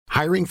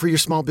Hiring for your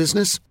small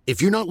business?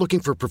 If you're not looking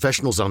for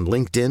professionals on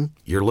LinkedIn,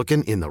 you're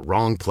looking in the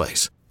wrong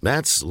place.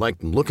 That's like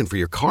looking for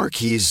your car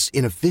keys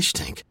in a fish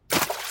tank.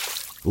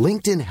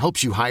 LinkedIn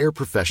helps you hire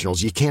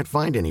professionals you can't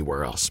find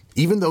anywhere else,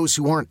 even those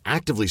who aren't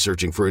actively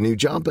searching for a new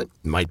job but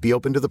might be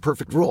open to the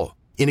perfect role.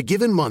 In a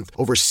given month,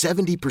 over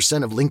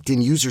 70% of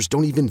LinkedIn users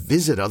don't even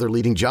visit other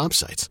leading job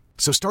sites.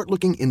 So start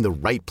looking in the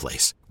right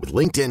place. With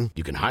LinkedIn,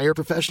 you can hire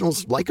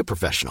professionals like a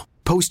professional.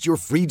 Post your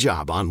free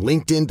job on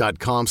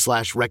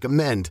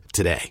linkedin.com/recommend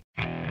today.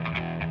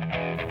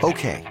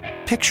 Okay,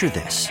 picture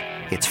this.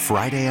 It's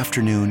Friday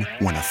afternoon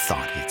when a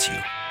thought hits you.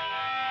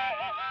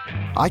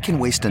 I can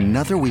waste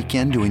another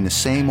weekend doing the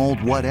same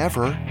old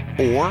whatever,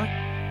 or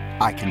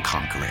I can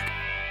conquer it.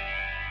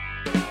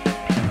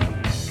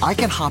 I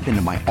can hop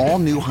into my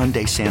all-new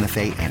Hyundai Santa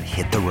Fe and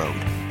hit the road.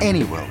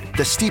 Any road.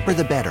 The steeper,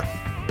 the better.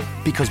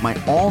 Because my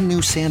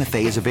all-new Santa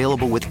Fe is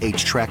available with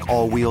H-Track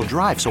all-wheel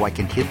drive, so I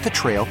can hit the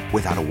trail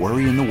without a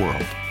worry in the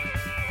world.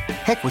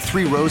 Heck, with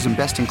 3 rows and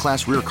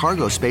best-in-class rear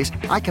cargo space,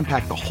 I can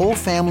pack the whole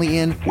family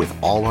in with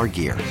all our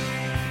gear.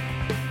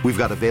 We've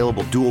got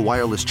available dual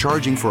wireless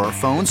charging for our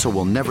phones, so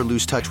we'll never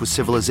lose touch with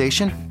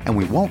civilization, and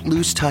we won't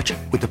lose touch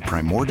with the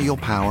primordial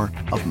power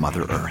of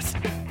Mother Earth.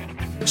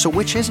 So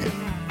which is it?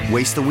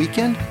 Waste the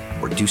weekend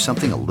or do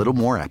something a little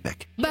more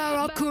epic?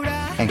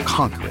 And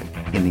conquer it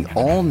in the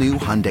all-new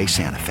Hyundai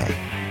Santa Fe.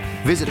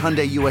 Visit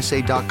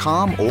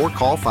HyundaiUSA.com or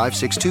call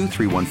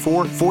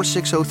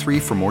 562-314-4603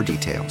 for more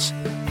details.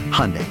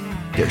 Hyundai,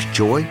 there's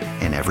joy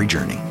in every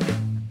journey.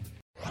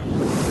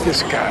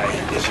 This guy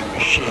is a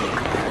machine.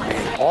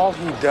 All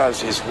he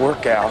does is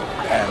work out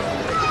and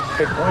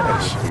pick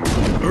winners.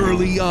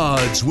 Early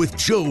Odds with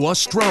Joe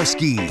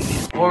Ostrowski.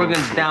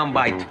 Oregon's down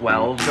by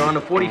 12. They're on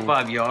the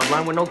 45-yard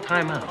line with no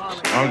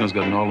timeouts. Oregon's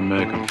got an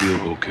All-American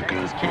field goal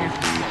kicker.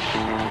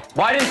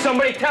 Why didn't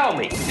somebody tell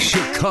me?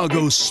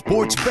 Chicago's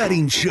sports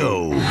betting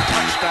show.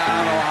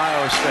 Touchdown,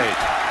 Ohio State.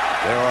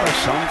 There are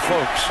some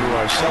folks who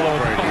are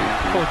celebrating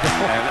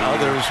and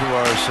others who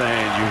are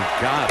saying,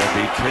 you've got to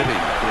be kidding me.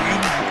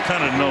 You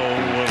kind of know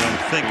what I'm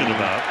thinking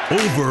about.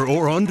 Over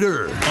or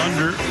under?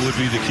 Under would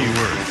be the key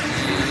word.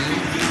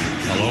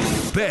 Hello?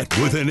 Bet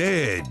with an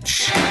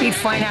edge. He'd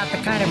find out the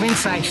kind of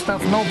inside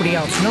stuff nobody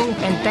else knew,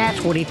 and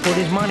that's what he'd put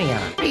his money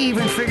on. He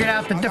even figured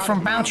out the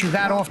different bounce you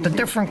got off the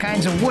different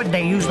kinds of wood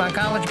they used on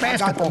college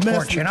basketball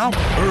courts, you know?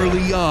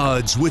 Early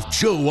Odds with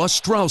Joe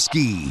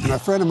Ostrowski. And a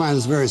friend of mine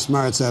is very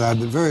smart, said, I've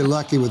been very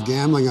lucky with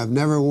gambling. I've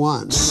never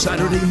won.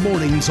 Saturday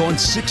mornings on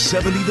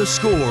 670 The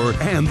Score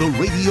and the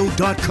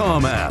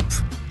Radio.com app.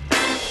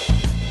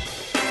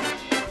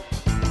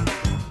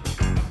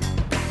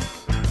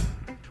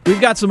 We've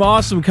got some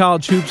awesome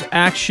college hoops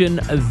action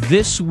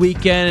this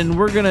weekend, and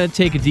we're going to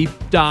take a deep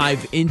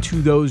dive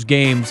into those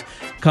games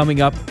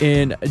coming up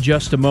in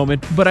just a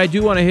moment. But I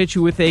do want to hit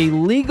you with a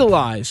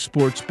legalized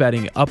sports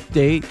betting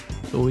update,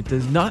 so it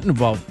does not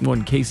involve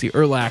one Casey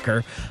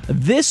Urlacher.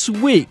 This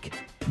week,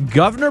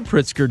 Governor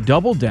Pritzker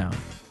doubled down,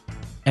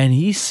 and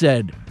he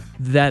said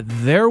that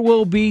there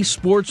will be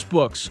sports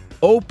books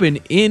open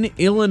in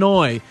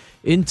Illinois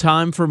in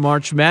time for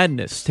March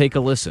Madness. Take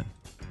a listen.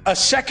 A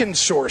second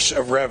source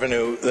of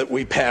revenue that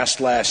we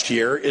passed last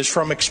year is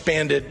from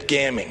expanded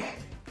gaming,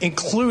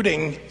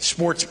 including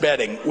sports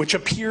betting, which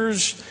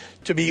appears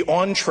to be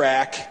on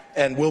track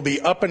and will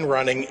be up and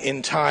running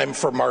in time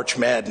for March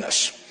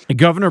Madness.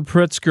 Governor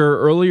Pritzker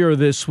earlier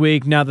this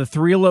week, now the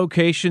 3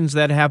 locations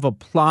that have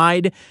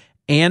applied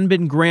and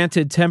been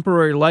granted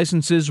temporary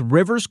licenses,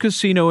 Rivers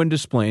Casino in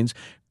Des Plaines,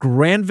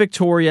 Grand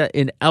Victoria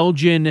in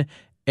Elgin,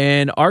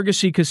 and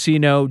Argosy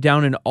Casino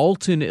down in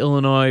Alton,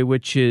 Illinois,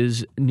 which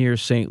is near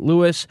St.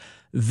 Louis.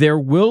 There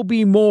will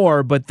be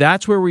more, but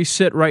that's where we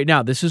sit right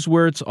now. This is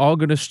where it's all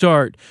going to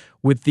start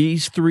with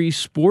these 3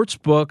 sports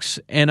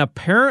books, and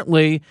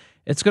apparently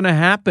it's going to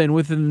happen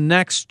within the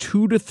next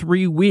 2 to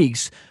 3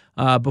 weeks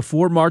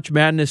before March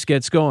Madness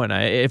gets going.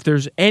 If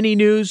there's any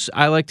news,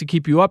 I like to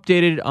keep you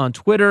updated on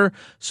Twitter,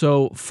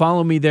 so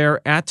follow me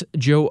there at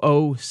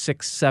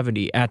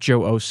JoeO670, at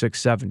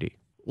JoeO670.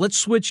 Let's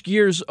switch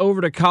gears over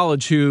to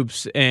college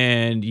hoops,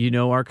 and you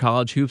know our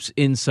college hoops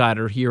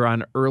insider here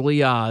on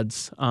Early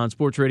Odds on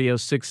Sports Radio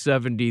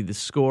 670 The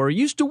Score. He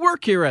used to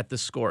work here at The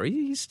Score.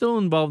 He's still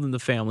involved in the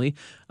family.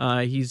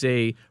 He's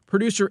a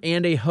producer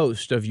and a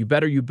host of You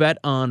Better You Bet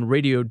on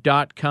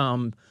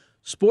Radio.com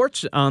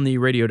Sports on the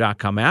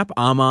Radio.com app.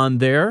 I'm on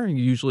there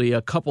usually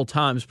a couple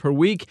times per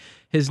week.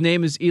 His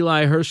name is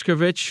Eli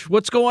Hershkovich.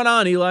 What's going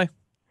on, Eli?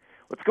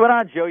 What's going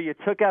on, Joe? You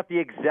took out the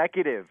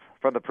executive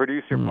from the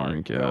producer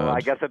part, so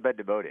I guess I've been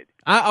demoted.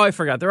 I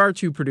forgot. There are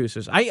 2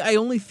 producers. I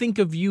only think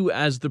of you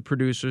as the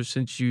producer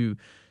since you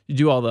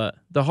do all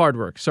the hard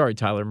work. Sorry,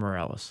 Tyler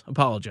Morales.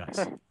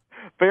 Apologize.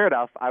 Fair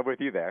enough. I'm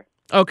with you there.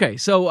 Okay,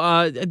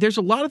 so there's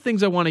a lot of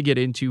things I want to get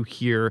into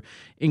here,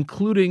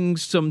 including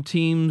some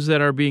teams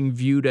that are being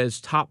viewed as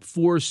top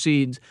 4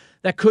 seeds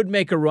that could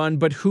make a run,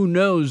 but who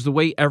knows? The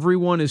way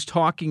everyone is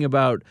talking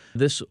about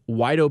this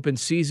wide-open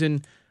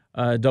season,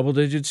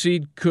 Double-digit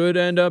seed could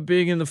end up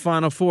being in the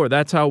Final Four.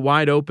 That's how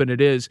wide open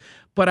it is.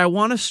 But I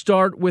want to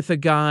start with a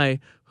guy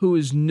who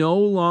is no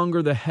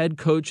longer the head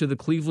coach of the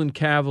Cleveland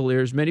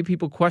Cavaliers. Many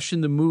people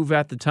questioned the move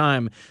at the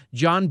time.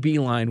 John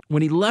Beilein,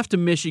 when he left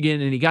Michigan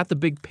and he got the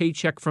big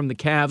paycheck from the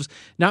Cavs,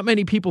 not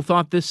many people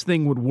thought this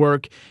thing would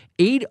work.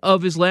 8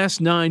 of his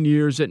last 9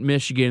 years at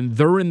Michigan,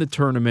 they're in the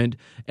tournament,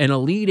 an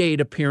Elite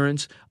Eight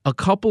appearance, a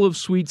couple of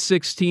Sweet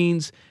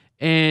 16s,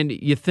 and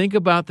you think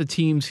about the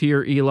teams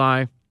here,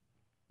 Eli.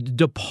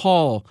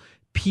 DePaul,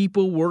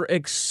 people were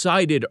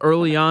excited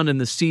early on in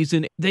the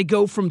season. They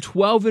go from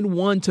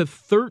 12-1 to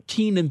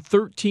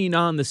 13-13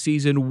 on the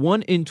season,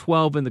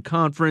 1-12 in the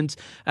conference.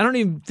 I don't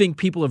even think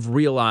people have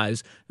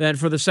realized that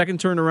for the second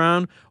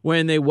turnaround,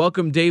 when they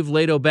welcome Dave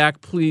Leto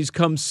back, please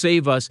come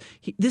save us.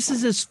 This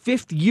is his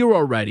 5th year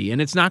already,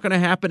 and it's not going to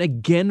happen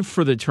again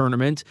for the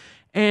tournament.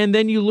 And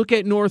then you look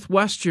at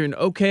Northwestern,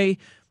 okay,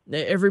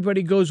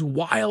 everybody goes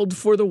wild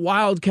for the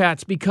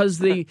Wildcats because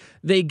they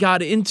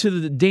got into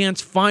the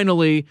dance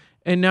finally,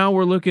 and now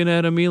we're looking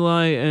at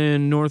Eli,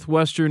 and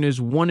Northwestern is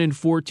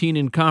 1-14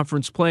 in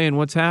conference play, and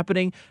what's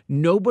happening?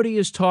 Nobody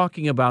is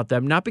talking about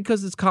them, not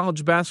because it's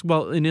college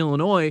basketball in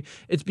Illinois,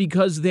 it's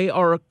because they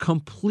are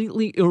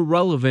completely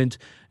irrelevant,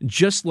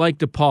 just like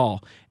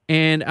DePaul.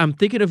 And I'm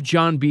thinking of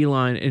John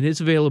Beilein and his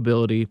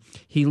availability.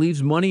 He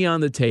leaves money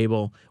on the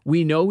table.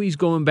 We know he's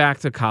going back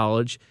to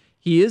college.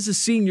 He is a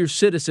senior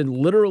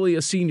citizen, literally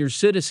a senior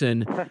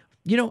citizen.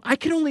 You know, I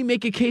can only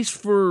make a case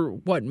for,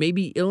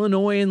 maybe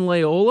Illinois and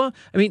Loyola?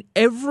 I mean,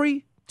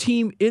 every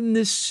team in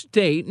this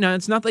state, now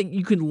it's not like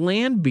you can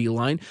land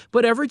Beilein,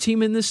 but every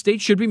team in this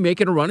state should be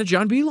making a run at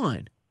John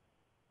Beilein.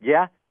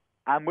 Yeah,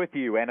 I'm with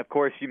you. And, of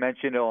course, you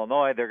mentioned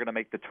Illinois. They're going to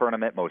make the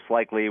tournament most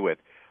likely with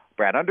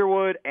Brad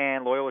Underwood,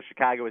 and Loyola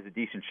Chicago has a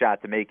decent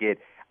shot to make it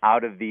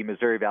out of the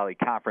Missouri Valley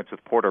Conference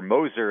with Porter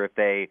Moser if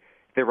they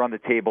run the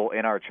table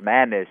in Arch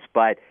Madness.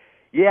 But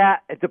yeah,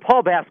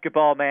 DePaul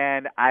basketball,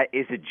 man,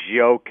 is a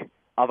joke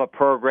of a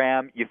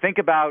program. You think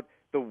about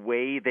the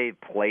way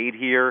they've played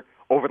here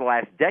over the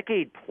last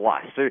decade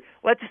plus. So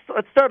let's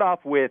start off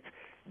with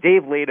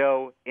Dave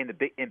Leto in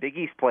Big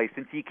East play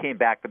since he came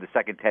back for the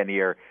second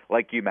tenure,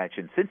 like you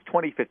mentioned. Since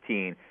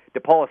 2015,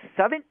 DePaul is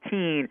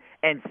 17-68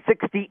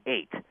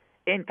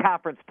 in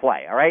conference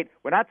play. All right,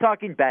 we're not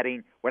talking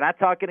betting. We're not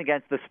talking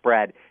against the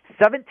spread.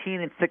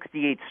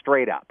 17-68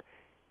 straight up.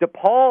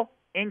 DePaul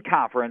in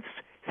conference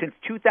since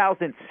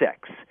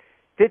 2006,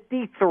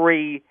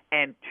 53-208.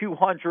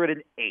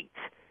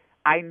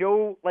 I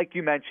know, like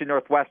you mentioned,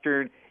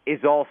 Northwestern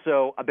is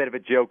also a bit of a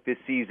joke this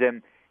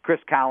season.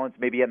 Chris Collins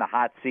may be in the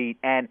hot seat.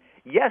 And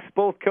yes,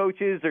 both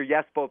coaches or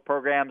yes, both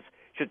programs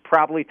should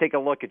probably take a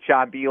look at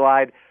John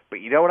Beilein. But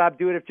you know what I'm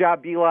doing if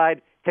John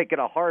Beilein? Taking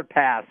a hard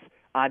pass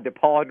on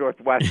DePaul and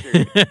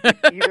Northwestern.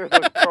 Either of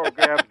those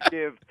programs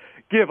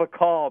give a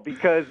call,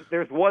 because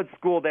there's one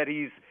school that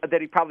he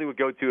probably would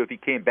go to if he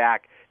came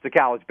back to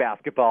college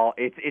basketball.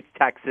 It's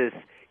Texas.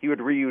 He would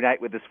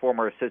reunite with his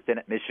former assistant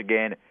at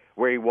Michigan,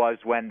 where he was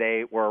when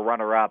they were a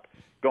runner-up,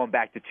 going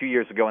back to 2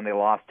 years ago when they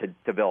lost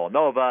to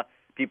Villanova.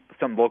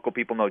 Some local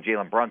people know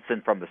Jalen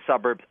Brunson from the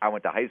suburbs. I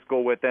went to high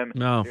school with him.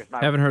 No,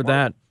 haven't heard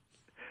that.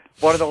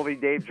 One of the only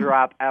name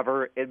drop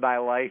ever in my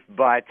life.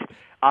 But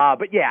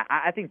yeah,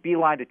 I think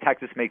Beilein to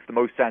Texas makes the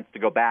most sense to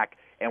go back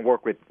and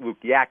work with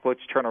Luke Yaklich,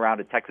 turn around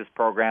a Texas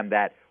program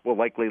that will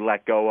likely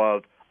let go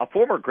of a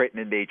former great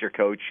mid-major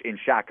coach in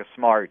Shaka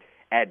Smart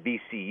at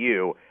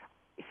VCU.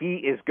 He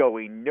is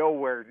going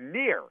nowhere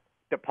near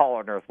DePaul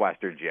or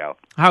Northwestern, Joe.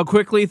 How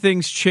quickly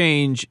things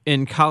change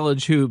in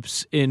college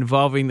hoops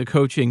involving the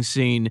coaching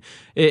scene.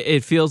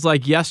 It feels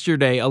like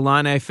yesterday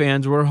Illini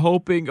fans were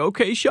hoping,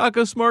 okay,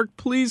 Shaka Smart,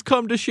 please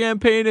come to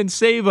Champaign and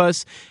save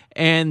us.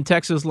 And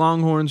Texas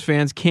Longhorns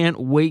fans can't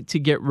wait to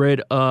get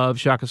rid of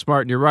Shaka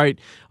Smart. And you're right,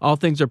 all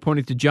things are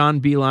pointing to John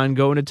Beilein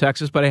going to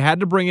Texas, but I had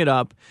to bring it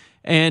up.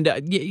 And,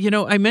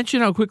 I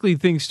mentioned how quickly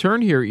things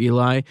turn here,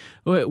 Eli.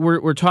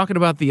 We're talking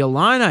about the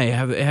Illini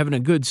having a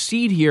good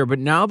seed here, but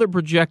now they're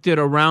projected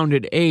around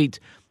at 8.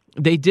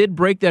 They did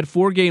break that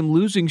 4-game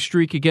losing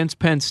streak against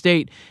Penn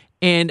State.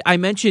 And I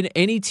mentioned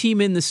any team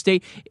in the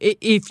state.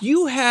 If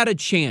you had a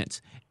chance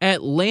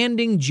at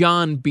landing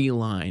John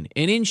Beilein,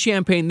 and in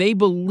Champaign, they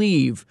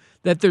believe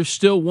that they're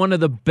still one of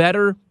the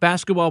better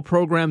basketball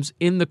programs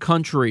in the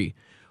country.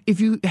 If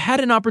you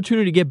had an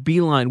opportunity to get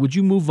Beilein, would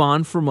you move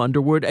on from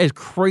Underwood, as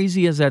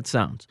crazy as that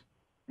sounds?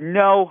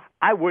 No,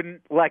 I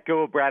wouldn't let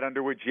go of Brad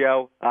Underwood,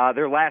 Joe.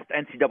 Their last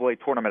NCAA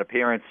tournament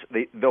appearance,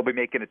 they'll be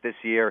making it this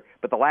year,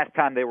 but the last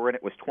time they were in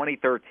it was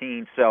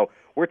 2013, so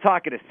we're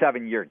talking a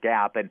 7-year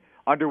gap, and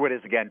Underwood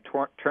has, again,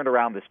 turned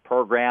around this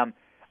program.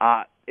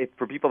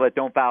 For people that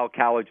don't follow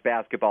college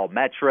basketball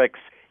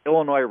metrics,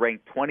 Illinois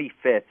ranked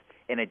 25th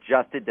in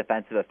adjusted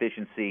defensive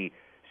efficiency.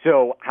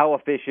 So how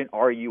efficient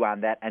are you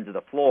on that end of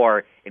the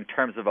floor in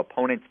terms of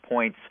opponents'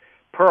 points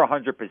per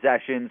 100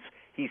 possessions?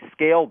 He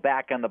scaled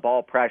back on the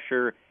ball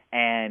pressure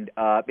and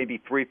maybe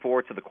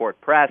 3/4 of the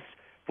court press,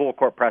 full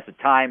court press at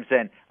times,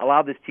 and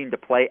allowed this team to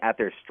play at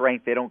their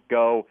strength. They don't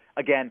go,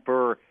 again,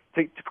 to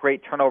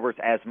create turnovers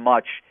as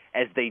much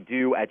as they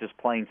do at just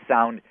playing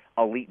sound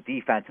elite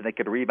defense, and they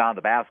could rebound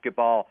the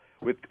basketball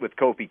with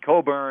Kofi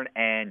Cockburn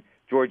and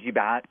Georgi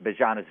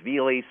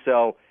Bajanovili.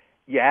 So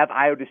you have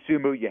Ayo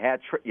Dosunmu, you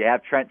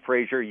have Trent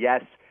Frazier.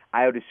 Yes,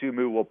 Ayo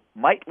Dosunmu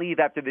might leave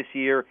after this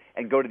year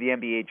and go to the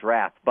NBA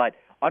draft, but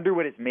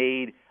Underwood has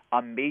made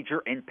a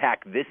major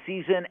impact this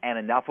season, and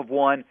enough of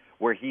one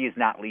where he is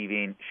not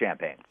leaving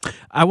Champaign.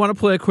 I want to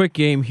play a quick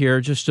game here,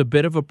 just a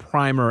bit of a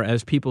primer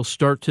as people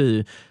start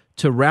to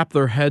wrap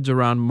their heads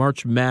around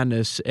March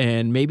Madness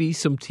and maybe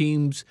some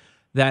teams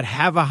that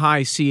have a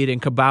high seed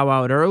and could bow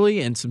out early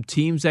and some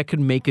teams that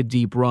can make a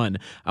deep run.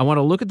 I want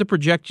to look at the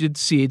projected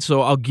seeds,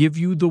 so I'll give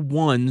you the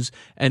ones,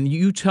 and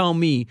you tell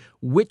me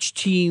which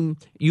team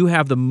you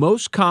have the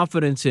most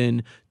confidence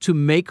in to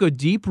make a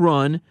deep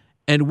run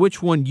and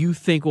which one you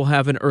think will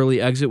have an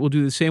early exit. We'll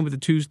do the same with the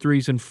 2s,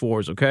 3s, and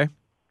 4s, okay?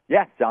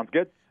 Yeah, sounds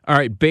good. All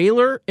right,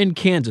 Baylor and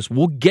Kansas.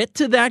 We'll get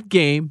to that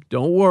game.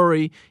 Don't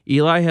worry.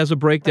 Eli has a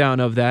breakdown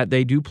of that.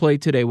 They do play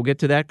today. We'll get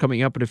to that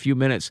coming up in a few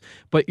minutes.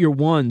 But your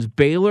ones,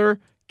 Baylor,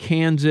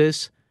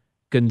 Kansas,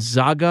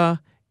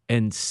 Gonzaga,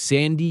 and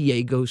San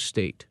Diego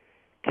State.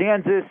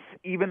 Kansas,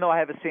 even though I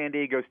have a San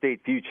Diego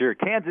State future,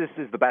 Kansas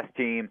is the best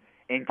team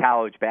in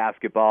college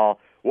basketball.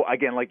 Well,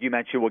 again, like you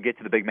mentioned, we'll get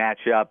to the big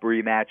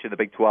rematch of the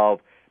Big 12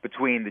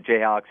 between the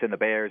Jayhawks and the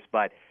Bears.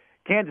 But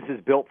Kansas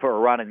is built for a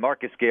run, and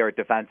Marcus Garrett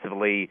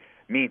defensively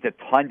means a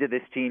ton to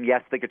this team.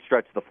 Yes, they could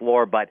stretch the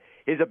floor, but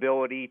his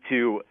ability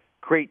to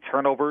create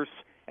turnovers,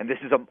 and this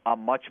is a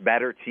much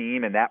better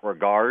team in that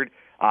regard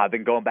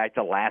than going back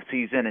to last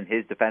season, and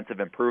his defensive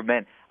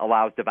improvement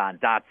allows Devon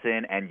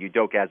Dotson and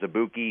Udoka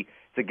Azubuike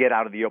to get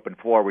out of the open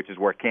floor, which is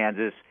where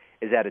Kansas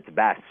is at its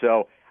best.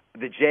 So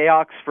the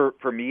Jayhawks,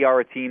 for me,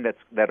 are a team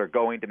that are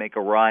going to make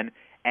a run,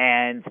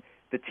 and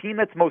the team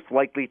that's most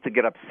likely to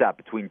get upset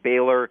between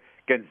Baylor,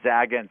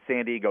 Gonzaga, and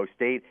San Diego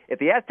State, if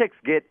the Aztecs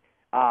get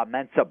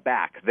Mensah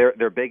back,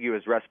 their big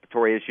U.S.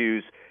 respiratory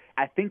issues,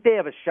 I think they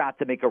have a shot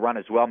to make a run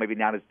as well, maybe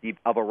not as deep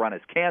of a run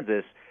as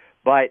Kansas,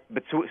 but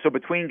so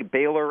between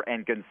Baylor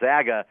and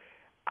Gonzaga,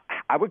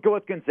 I would go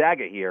with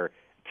Gonzaga here.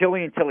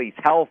 Killian Tilly's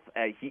health,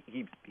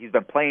 he's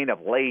been playing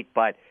of late,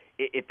 but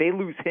if they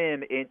lose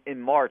him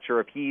in March, or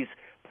if he's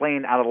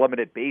playing on a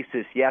limited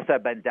basis, yes,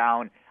 I've been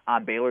down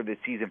on Baylor this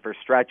season for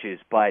stretches,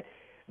 but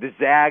the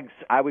Zags,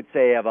 I would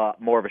say, have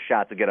more of a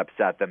shot to get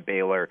upset than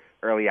Baylor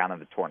early on in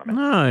the tournament.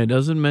 No, he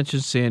doesn't mention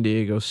San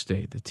Diego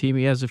State, the team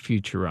he has a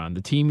future on.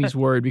 The team he's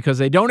worried because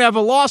they don't have a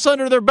loss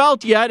under their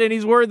belt yet, and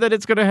he's worried that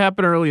it's going to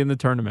happen early in the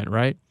tournament,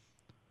 right?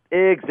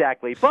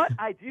 Exactly. But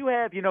I do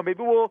have,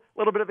 maybe a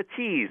little bit of a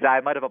tease. I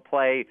might have a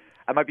play.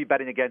 I might be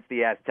betting against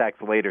the Aztecs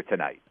later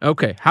tonight.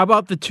 Okay. How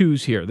about the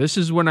 2s here? This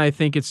is when I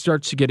think it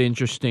starts to get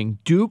interesting.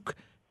 Duke,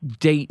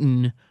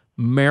 Dayton,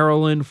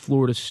 Maryland,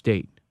 Florida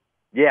State.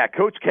 Yeah,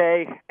 Coach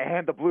K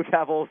and the Blue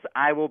Devils,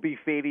 I will be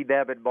fading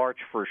them in March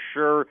for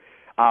sure.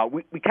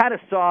 We kind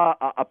of saw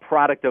a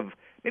product of,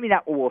 maybe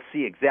not what we'll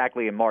see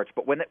exactly in March,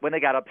 but when they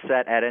got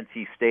upset at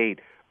NC State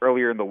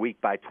earlier in the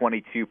week by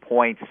 22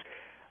 points.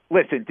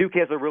 Listen, Duke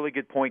has a really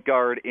good point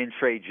guard in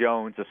Trey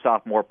Jones, a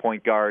sophomore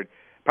point guard,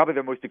 probably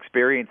their most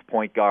experienced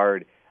point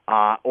guard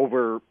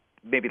over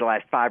maybe the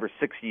last 5 or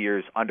 6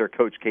 years under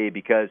Coach K,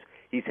 because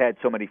he's had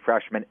so many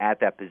freshmen at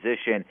that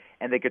position,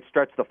 and they could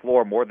stretch the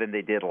floor more than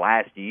they did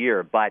last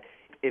year. But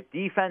if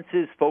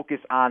defenses focus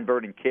on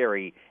burn and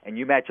carry, and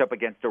you match up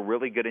against a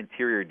really good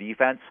interior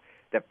defense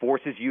that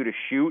forces you to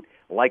shoot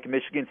like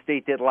Michigan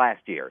State did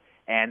last year,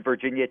 and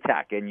Virginia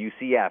Tech and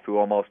UCF, who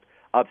almost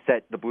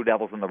upset the Blue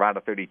Devils in the round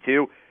of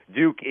 32,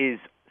 Duke is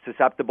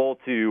susceptible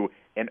to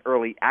an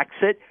early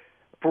exit.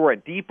 For a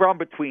deep run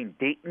between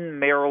Dayton,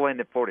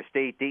 Maryland, and Florida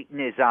State, Dayton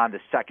is on the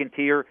second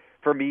tier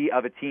for me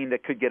of a team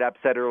that could get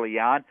upset early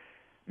on.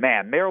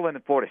 Man, Maryland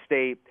and Florida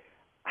State,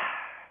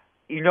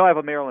 I have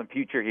a Maryland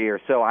future here,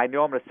 so I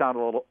know I'm going to sound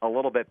a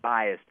little bit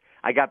biased.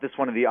 I got this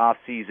one in the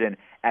offseason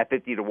at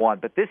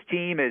 50-1. But this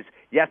team is,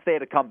 yes, they had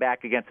to come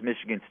back against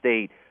Michigan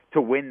State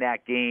to win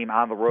that game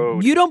on the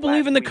road. You don't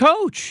believe in the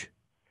coach.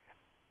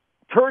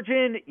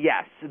 Turgeon,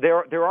 yes,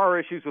 there are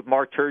issues with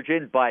Mark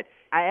Turgeon, but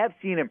I have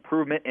seen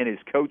improvement in his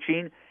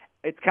coaching.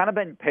 It's kind of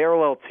been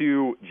parallel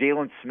to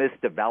Jalen Smith's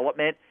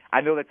development.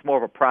 I know that's more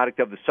of a product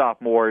of the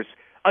sophomores,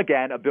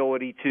 again,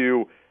 ability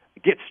to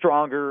get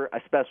stronger,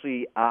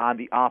 especially on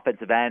the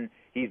offensive end.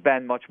 He's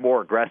been much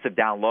more aggressive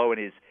down low,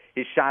 and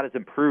his shot has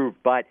improved.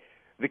 But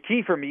the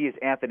key for me is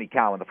Anthony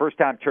Cowan. The first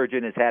time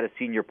Turgeon has had a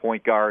senior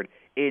point guard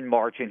in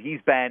March, and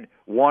he's been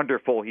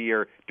wonderful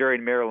here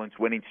during Maryland's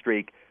winning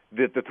streak.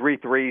 The 3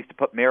 threes to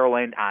put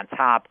Maryland on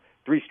top,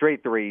 3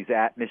 straight threes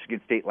at Michigan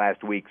State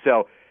last week.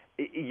 So,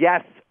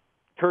 yes,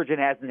 Turgeon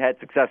hasn't had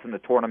success in the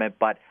tournament,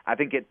 but I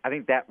think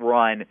that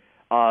run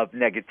of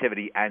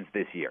negativity ends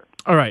this year.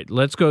 All right,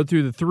 let's go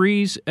through the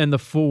 3s and the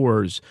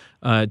 4s.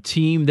 A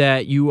team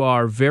that you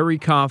are very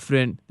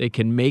confident they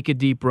can make a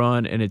deep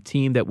run, and a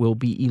team that will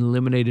be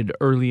eliminated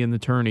early in the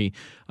tourney.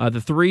 The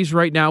 3s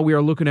right now, we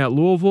are looking at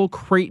Louisville,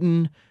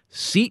 Creighton,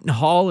 Seton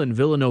Hall, and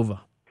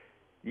Villanova.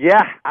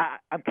 Yeah,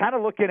 I'm kind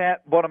of looking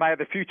at one of my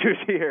other futures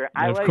here.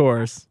 Of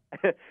course.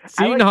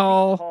 Seton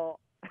Hall.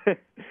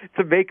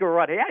 to make a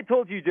run. Hey, I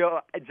told you, Joe.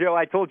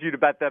 I told you to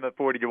bet them at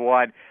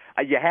 40-1.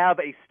 You have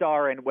a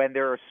star, and when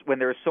there's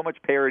so much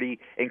parity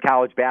in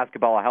college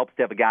basketball, it helps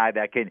to have a guy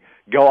that can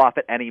go off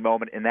at any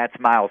moment, and that's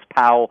Miles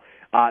Powell.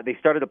 They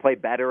started to play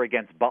better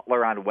against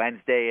Butler on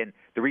Wednesday, and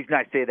the reason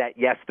I say that,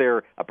 yes,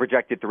 they're a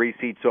projected 3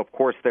 seed, so of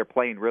course they're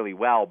playing really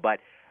well. But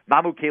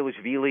Mamu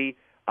Kelishvili,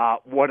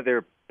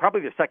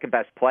 probably their second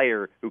best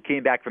player who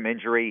came back from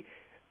injury.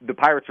 The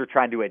Pirates were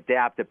trying to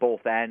adapt at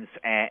both ends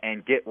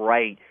and get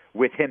right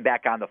with him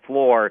back on the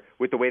floor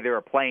with the way they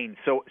were playing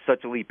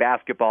such elite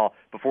basketball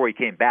before he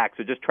came back.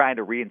 So just trying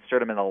to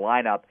reinsert him in the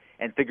lineup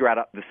and figure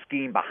out the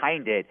scheme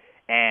behind it.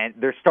 And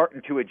they're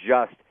starting to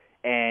adjust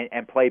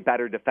and play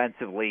better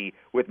defensively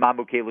with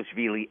Mamu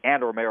Kelishvili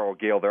and Romero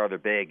Gale, their other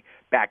big,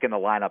 back in the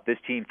lineup. This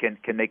team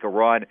can make a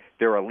run.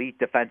 They're elite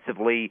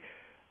defensively.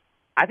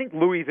 I think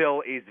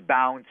Louisville is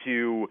bound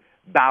to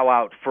bow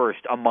out first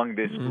among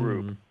this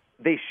group.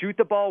 They shoot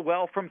the ball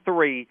well from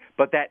 3,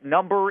 but that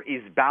number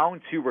is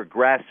bound to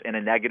regress in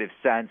a negative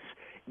sense.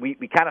 We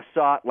kind of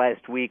saw it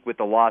last week with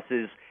the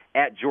losses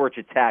at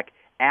Georgia Tech,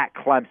 at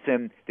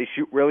Clemson. They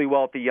shoot really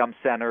well at the Yum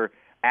Center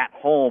at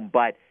home,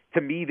 but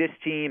to me, this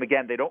team,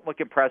 again, they don't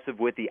look impressive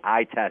with the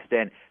eye test,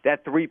 and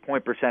that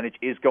three-point percentage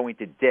is going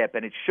to dip,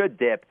 and it should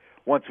dip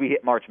once we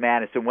hit March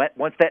Madness. And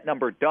once that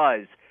number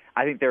does,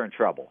 I think they're in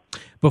trouble.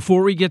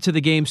 Before we get to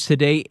the games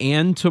today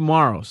and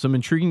tomorrow, some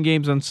intriguing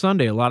games on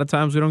Sunday. A lot of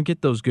times we don't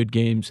get those good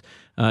games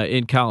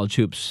in college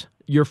hoops.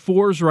 Your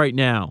 4s right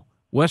now: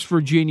 West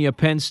Virginia,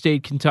 Penn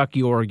State,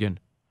 Kentucky, Oregon.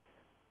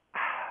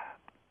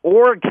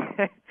 Oregon.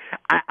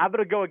 I'm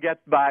going to go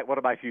against one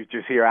of my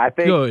futures here. I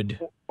think good.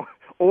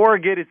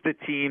 Oregon is the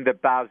team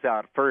that bows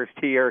out first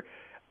here.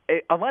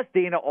 Unless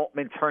Dana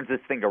Altman turns this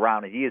thing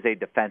around, and he is a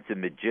defensive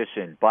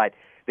magician, but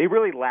they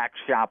really lack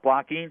shot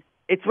blocking.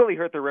 It's really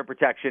hurt their rim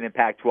protection in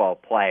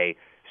Pac-12 play.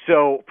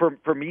 So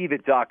for me, the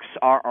Ducks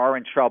are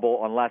in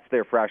trouble unless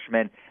their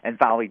freshman and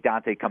finally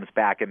Dante comes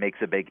back and makes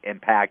a big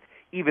impact,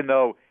 even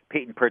though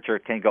Peyton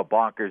Pritchard can go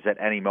bonkers at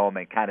any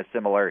moment, kind of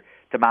similar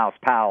to Miles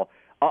Powell.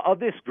 Of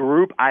this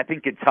group, I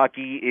think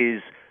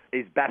Kentucky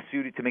is best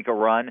suited to make a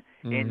run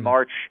in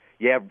March.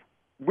 You have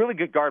really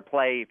good guard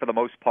play for the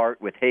most part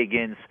with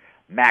Higgins,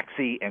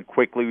 Maxey, and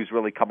Quickly, who's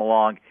really come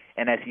along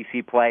in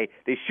SEC play.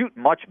 They shoot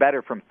much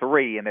better from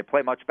 3, and they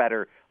play much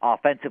better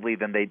offensively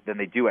than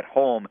they do at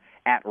home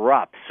at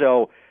Rupp.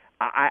 So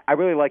I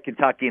really like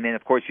Kentucky, and then,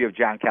 of course, you have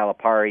John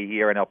Calipari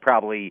here, and he'll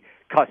probably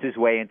cuss his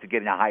way into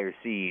getting a higher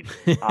seed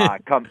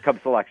come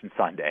Selection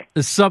Sunday.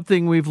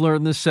 Something we've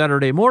learned this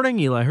Saturday morning: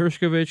 Eli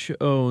Hershkovich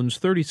owns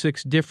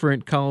 36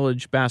 different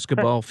college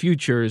basketball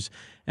futures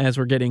as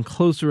we're getting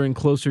closer and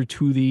closer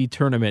to the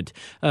tournament.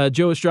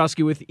 Joe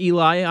Ostrowski with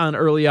Eli on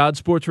Early Odds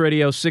Sports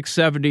Radio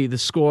 670. The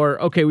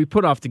Score. Okay, we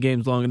put off the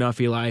games long enough,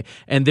 Eli,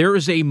 and there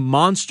is a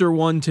monster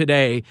one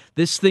today.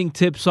 This thing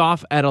tips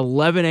off at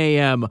 11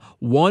 a.m.,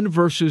 1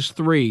 versus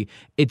 3.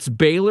 It's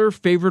Baylor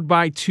favored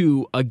by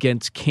 2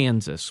 against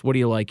Kansas. What do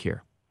you like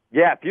here?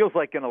 Yeah, it feels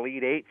like an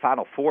Elite Eight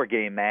Final Four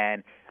game,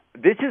 man.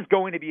 This is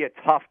going to be a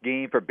tough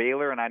game for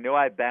Baylor, and I know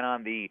I've been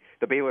on the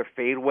Baylor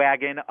fade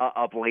wagon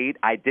of late.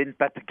 I didn't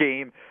bet the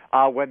game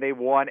when they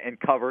won and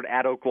covered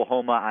at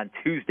Oklahoma on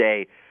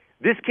Tuesday.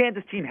 This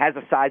Kansas team has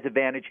a size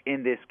advantage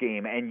in this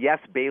game, and yes,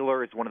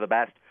 Baylor is one of the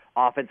best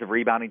offensive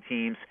rebounding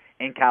teams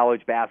in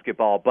college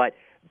basketball, but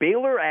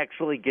Baylor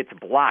actually gets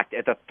blocked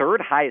at the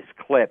 3rd highest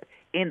clip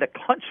in the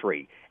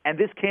country, and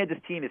this Kansas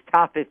team is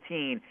top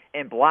 15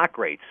 in block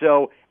rate.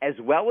 So as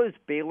well as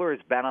Baylor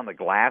has been on the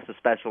glass,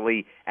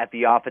 especially at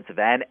the offensive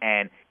end,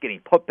 and getting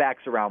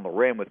putbacks around the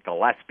rim with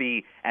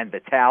Gillespie and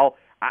Vitale,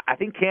 I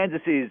think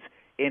Kansas is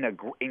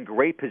in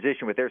great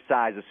position with their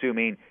size,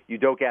 assuming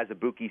Udoka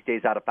Azubuike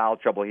stays out of foul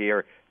trouble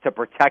here, to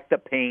protect the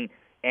paint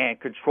and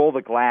control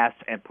the glass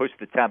and push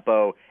the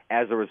tempo,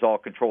 as a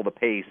result, control the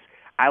pace.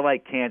 I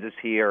like Kansas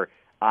here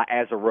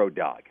as a road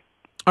dog.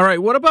 All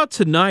right, what about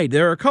tonight?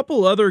 There are a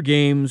couple other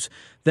games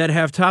that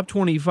have top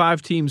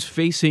 25 teams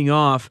facing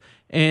off,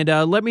 and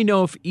let me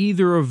know if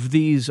either of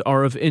these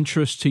are of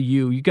interest to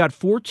you. You got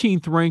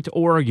 14th-ranked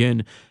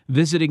Oregon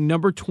visiting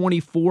number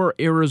 24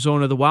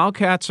 Arizona. The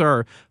Wildcats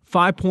are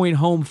 5-point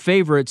home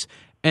favorites,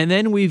 and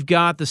then we've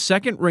got the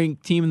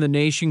second-ranked team in the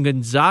nation,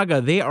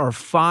 Gonzaga. They are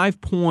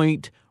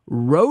 5-point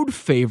road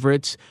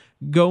favorites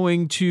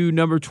going to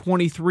number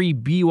 23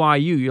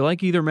 BYU. You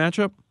like either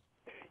matchup?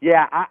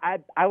 Yeah,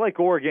 I like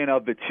Oregon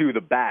of the two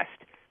the best.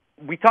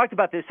 We talked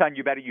about this on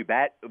You Better You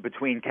Bet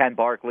between Ken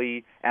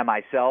Barkley and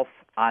myself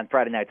on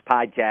Friday night's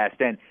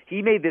podcast, and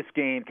Ken made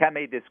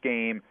this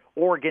game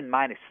Oregon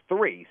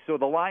 -3. So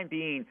the line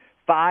being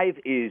 5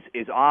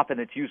 is off, and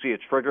it's usually a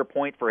trigger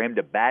point for him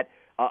to bet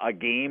a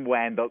game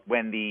when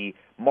the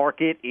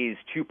market is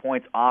 2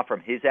 points off from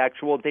his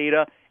actual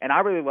data. And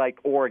I really like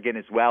Oregon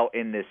as well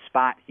in this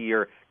spot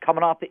here,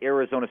 coming off the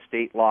Arizona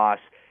State loss.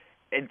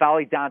 And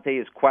Valley Dante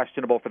is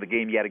questionable for the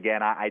game yet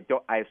again. I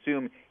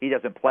assume he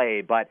doesn't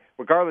play, but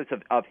regardless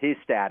of his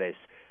status,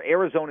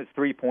 Arizona's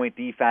 3-point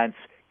defense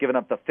giving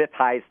up the 5th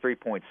highest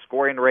three-point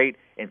scoring rate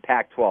in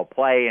Pac-12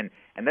 play.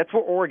 And that's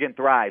where Oregon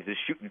thrives, is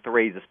shooting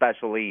threes,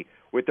 especially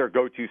with their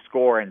go-to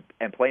scorer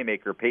and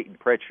playmaker, Peyton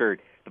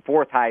Pritchard, the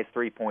 4th highest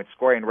three-point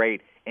scoring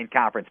rate in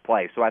conference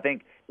play. So I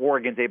think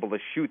Oregon's able to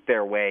shoot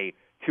their way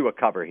to a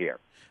cover here.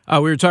 We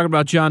were talking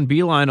about John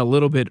Beilein a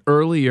little bit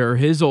earlier.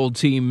 His old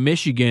team,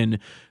 Michigan,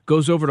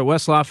 goes over to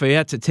West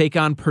Lafayette to take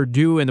on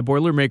Purdue, and the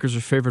Boilermakers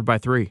are favored by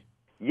 3.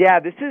 Yeah,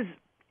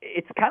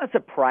 it's kind of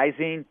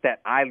surprising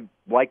that I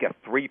like a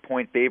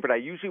 3-point favorite. I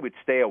usually would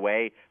stay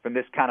away from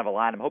this kind of a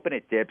line. I'm hoping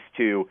it dips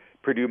to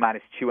Purdue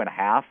minus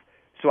 2.5,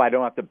 so I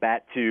don't have to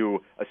bet to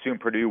assume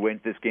Purdue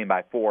wins this game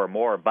by 4 or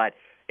more. But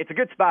it's a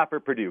good spot for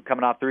Purdue,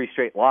 coming off 3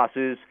 straight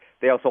losses.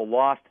 They also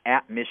lost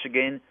at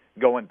Michigan,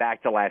 going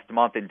back to last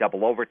month in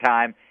double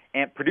overtime.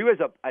 And Purdue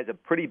has a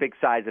pretty big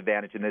size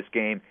advantage in this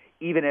game,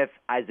 even if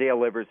Isaiah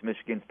Livers,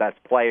 Michigan's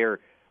best player,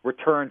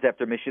 returns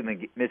after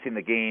missing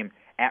the game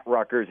at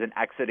Rutgers and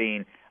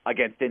exiting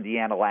against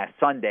Indiana last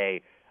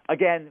Sunday.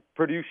 Again,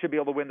 Purdue should be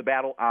able to win the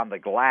battle on the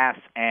glass.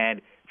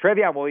 And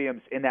Trevion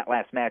Williams in that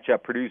last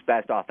matchup, Purdue's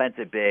best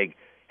offensive big,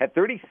 had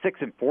 36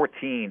 and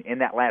 14 in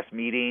that last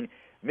meeting.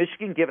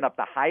 Michigan giving up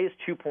the highest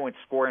 2-point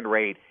scoring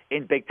rate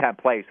in Big Ten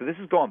play. So this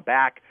is going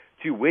back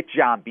to with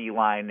John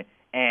Beilein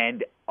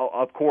and,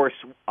 of course,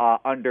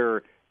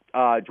 under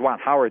Juwan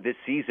Howard this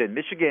season.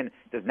 Michigan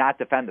does not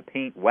defend the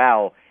paint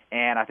well,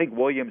 and I think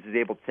Williams is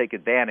able to take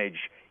advantage.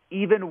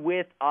 Even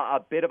with a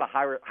bit of a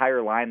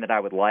higher line than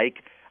I would like,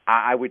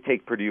 I would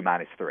take Purdue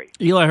minus 3.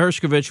 Eli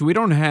Hershkovich, we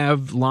don't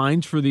have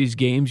lines for these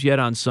games yet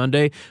on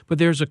Sunday, but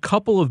there's a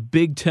couple of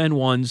Big Ten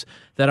ones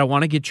that I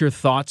want to get your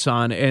thoughts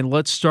on. And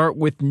let's start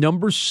with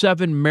number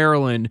 7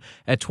 Maryland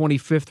at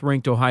 25th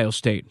ranked Ohio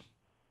State.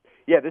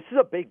 Yeah, this is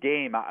a big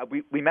game.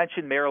 We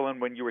mentioned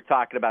Maryland when you were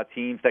talking about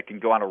teams that can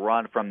go on a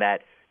run from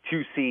that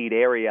 2-seed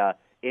area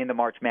in the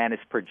March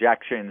Madness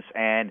projections.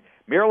 And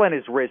Maryland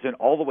has risen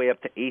all the way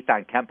up to 8th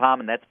on KenPom,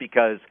 and that's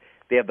because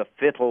they have the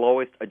 5th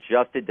lowest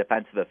adjusted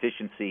defensive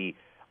efficiency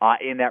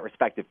in that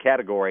respective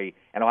category.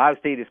 And Ohio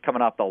State is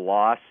coming off the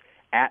loss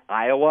at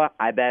Iowa.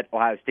 I bet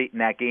Ohio State in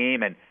that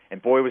game,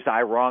 and boy, was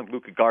I wrong.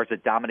 Luka Garza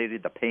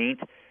dominated the paint.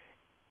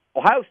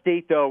 Ohio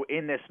State, though,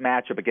 in this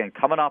matchup, again,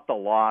 coming off the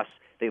loss,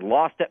 they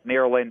lost at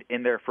Maryland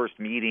in their first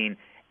meeting,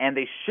 and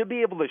they should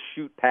be able to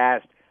shoot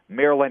past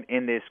Maryland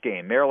in this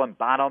game. Maryland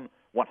bottom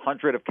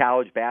 100 of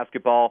college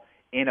basketball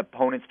in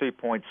opponents'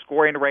 three-point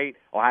scoring rate.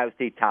 Ohio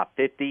State top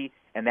 50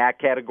 in that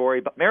category.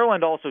 But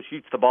Maryland also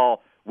shoots the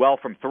ball well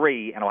from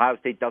 3, and Ohio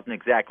State doesn't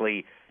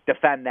exactly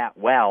defend that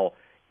well.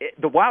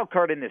 The wild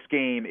card in this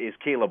game is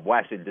Caleb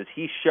Wesson. Does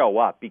he show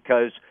up?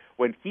 Because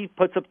when he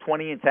puts up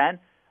 20 and 10,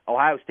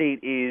 Ohio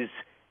State is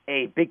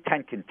a Big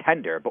Ten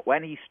contender. But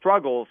when he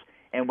struggles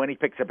and when he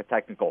picks up a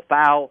technical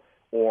foul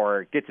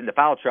or gets into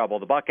foul trouble,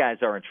 the Buckeyes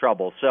are in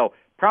trouble. So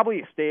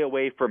probably a stay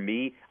away from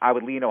me. I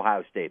would lean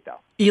Ohio State, though.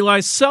 Eli,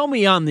 sell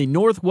me on the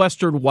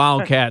Northwestern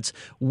Wildcats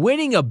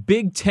winning a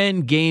Big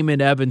Ten game in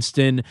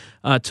Evanston.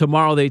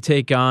 Tomorrow they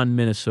take on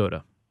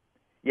Minnesota.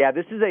 Yeah,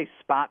 this is a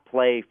spot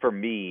play for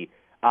me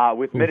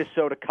with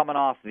Minnesota coming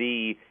off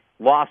the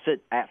loss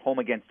at home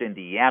against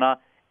Indiana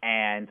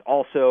and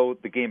also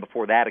the game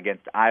before that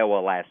against Iowa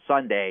last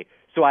Sunday.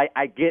 So I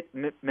get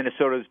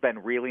Minnesota's been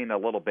reeling a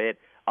little bit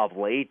of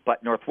late,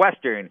 but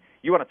Northwestern,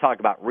 you want to talk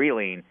about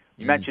reeling.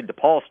 You mentioned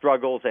DePaul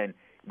struggles, and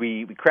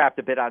we crapped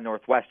a bit on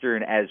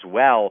Northwestern as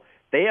well.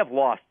 They have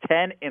lost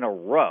 10 in a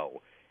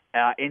row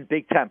in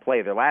Big Ten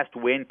play. Their last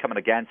win coming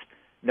against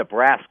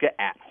Nebraska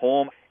at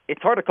home.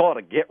 It's hard to call it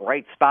a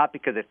get-right spot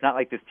because it's not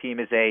like this team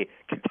is a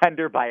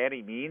contender by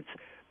any means,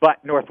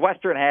 but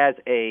Northwestern has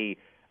a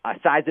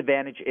size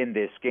advantage in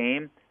this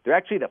game. They're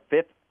actually the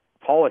 5th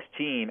tallest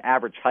team,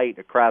 average height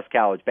across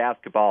college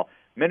basketball.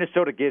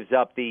 Minnesota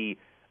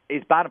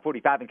is bottom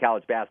 45 in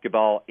college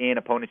basketball in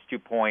opponents'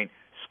 2-point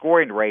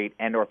scoring rate,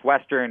 and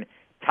Northwestern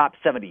top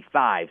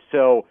 75.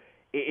 So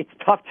it's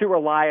tough to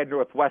rely on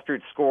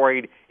Northwestern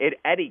scoring in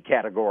any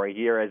category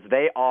here, as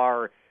they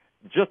are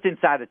just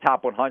inside the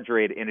top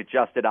 100 in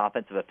adjusted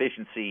offensive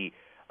efficiency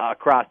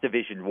across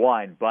Division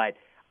I. But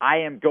I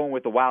am going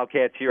with the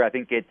Wildcats here. I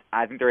think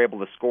they're able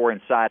to score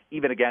inside,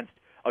 even against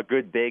a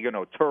good big in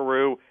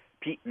Oturu.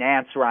 Pete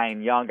Nance,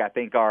 Ryan Young, I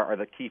think are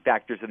the key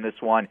factors in this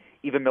one.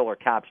 Even Miller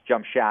Kopp's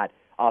jump shot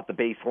off the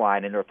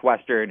baseline, and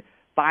Northwestern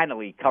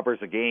finally covers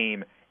a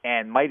game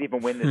and might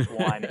even win this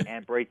one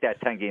and break that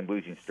 10-game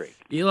losing streak.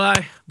 Eli,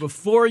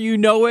 before you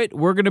know it,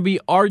 we're going to be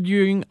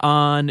arguing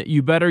on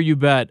You Better You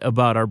Bet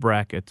about our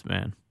brackets,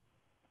 man.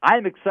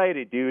 I'm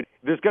excited, dude.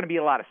 There's going to be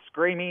a lot of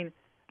screaming.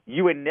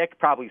 You and Nick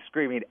probably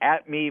screaming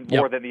at me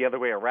more than the other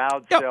way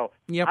around, so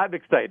I'm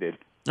excited.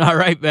 All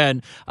right,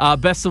 man.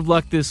 Best of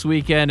luck this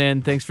weekend,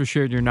 and thanks for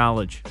sharing your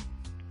knowledge.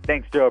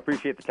 Thanks, Joe.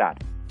 Appreciate the time.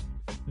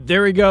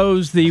 There he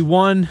goes, the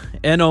one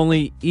and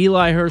only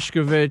Eli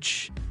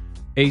Hershkovich.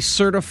 a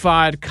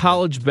certified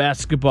college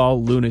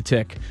basketball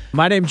lunatic.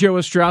 My name's Joe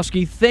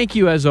Ostrowski. Thank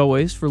you, as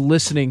always, for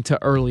listening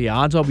to Early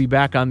Odds. I'll be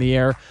back on the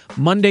air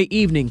Monday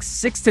evening,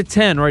 6 to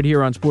 10, right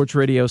here on Sports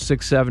Radio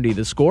 670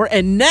 The Score.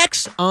 And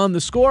next on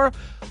The Score,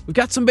 we've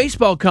got some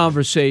baseball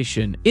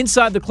conversation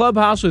inside the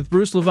clubhouse with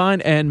Bruce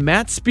Levine and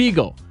Matt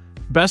Spiegel.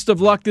 Best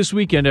of luck this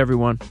weekend,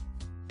 everyone.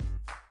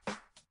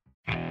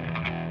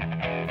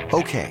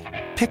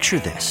 Okay, picture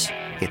this.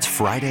 It's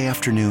Friday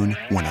afternoon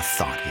when a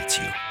thought hits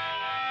you.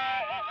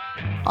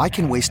 I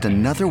can waste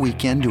another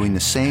weekend doing the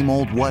same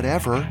old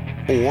whatever,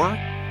 or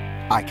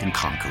I can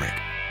conquer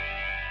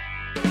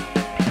it.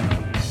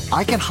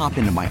 I can hop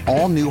into my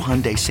all-new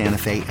Hyundai Santa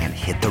Fe and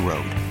hit the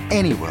road.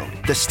 Any road.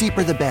 The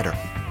steeper, the better.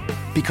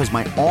 Because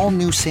my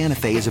all-new Santa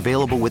Fe is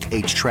available with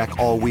H-Track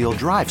all-wheel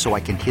drive, so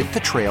I can hit the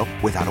trail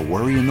without a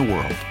worry in the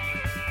world.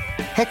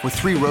 Heck, with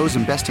 3 rows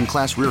and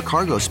best-in-class rear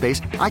cargo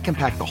space, I can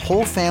pack the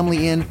whole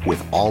family in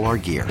with all our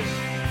gear.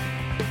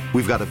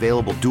 We've got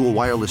available dual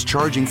wireless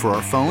charging for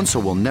our phones, so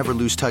we'll never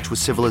lose touch with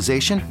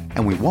civilization,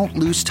 and we won't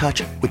lose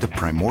touch with the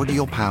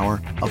primordial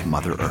power of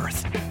Mother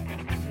Earth.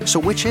 So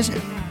which is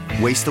it?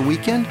 Waste the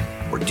weekend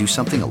or do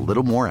something a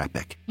little more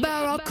epic?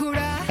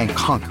 And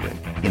conquer it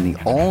in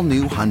the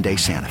all-new Hyundai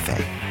Santa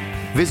Fe.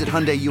 Visit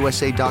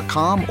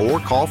HyundaiUSA.com or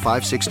call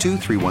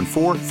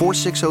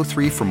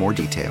 562-314-4603 for more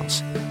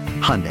details.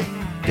 Hyundai,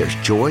 there's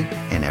joy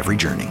in every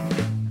journey.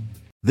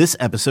 This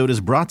episode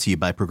is brought to you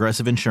by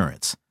Progressive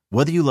Insurance.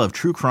 Whether you love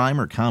true crime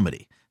or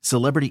comedy,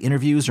 celebrity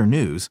interviews or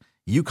news,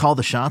 you call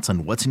the shots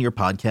on what's in your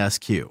podcast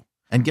queue.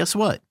 And guess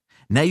what?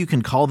 Now you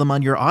can call them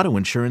on your auto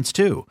insurance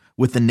too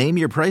with the Name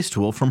Your Price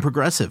tool from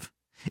Progressive.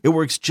 It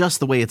works just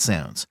the way it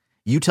sounds.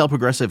 You tell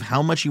Progressive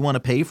how much you want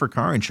to pay for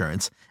car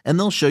insurance, and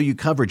they'll show you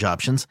coverage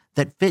options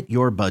that fit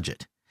your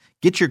budget.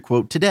 Get your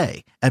quote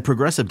today at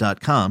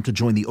Progressive.com to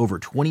join the over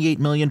 28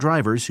 million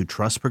drivers who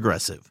trust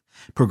Progressive.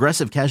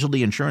 Progressive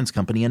Casualty Insurance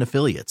Company and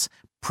Affiliates.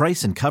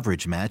 Price and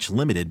coverage match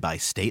limited by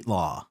state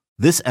law.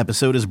 This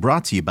episode is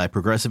brought to you by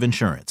Progressive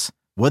Insurance.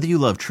 Whether you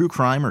love true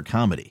crime or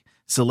comedy,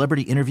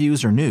 celebrity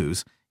interviews or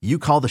news, you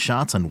call the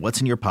shots on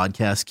what's in your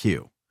podcast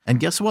queue. And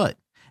guess what?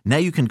 Now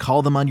you can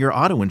call them on your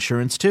auto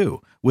insurance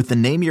too with the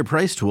Name Your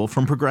Price tool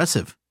from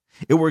Progressive.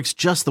 It works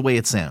just the way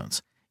it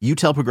sounds. You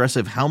tell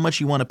Progressive how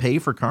much you want to pay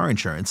for car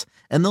insurance,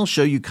 and they'll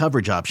show you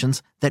coverage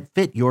options that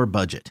fit your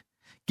budget.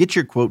 Get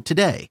your quote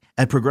today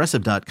at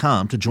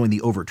Progressive.com to join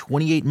the over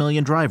 28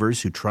 million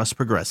drivers who trust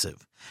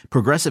Progressive.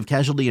 Progressive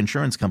Casualty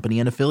Insurance Company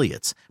and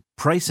Affiliates.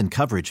 Price and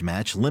coverage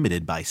match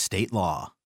limited by state law.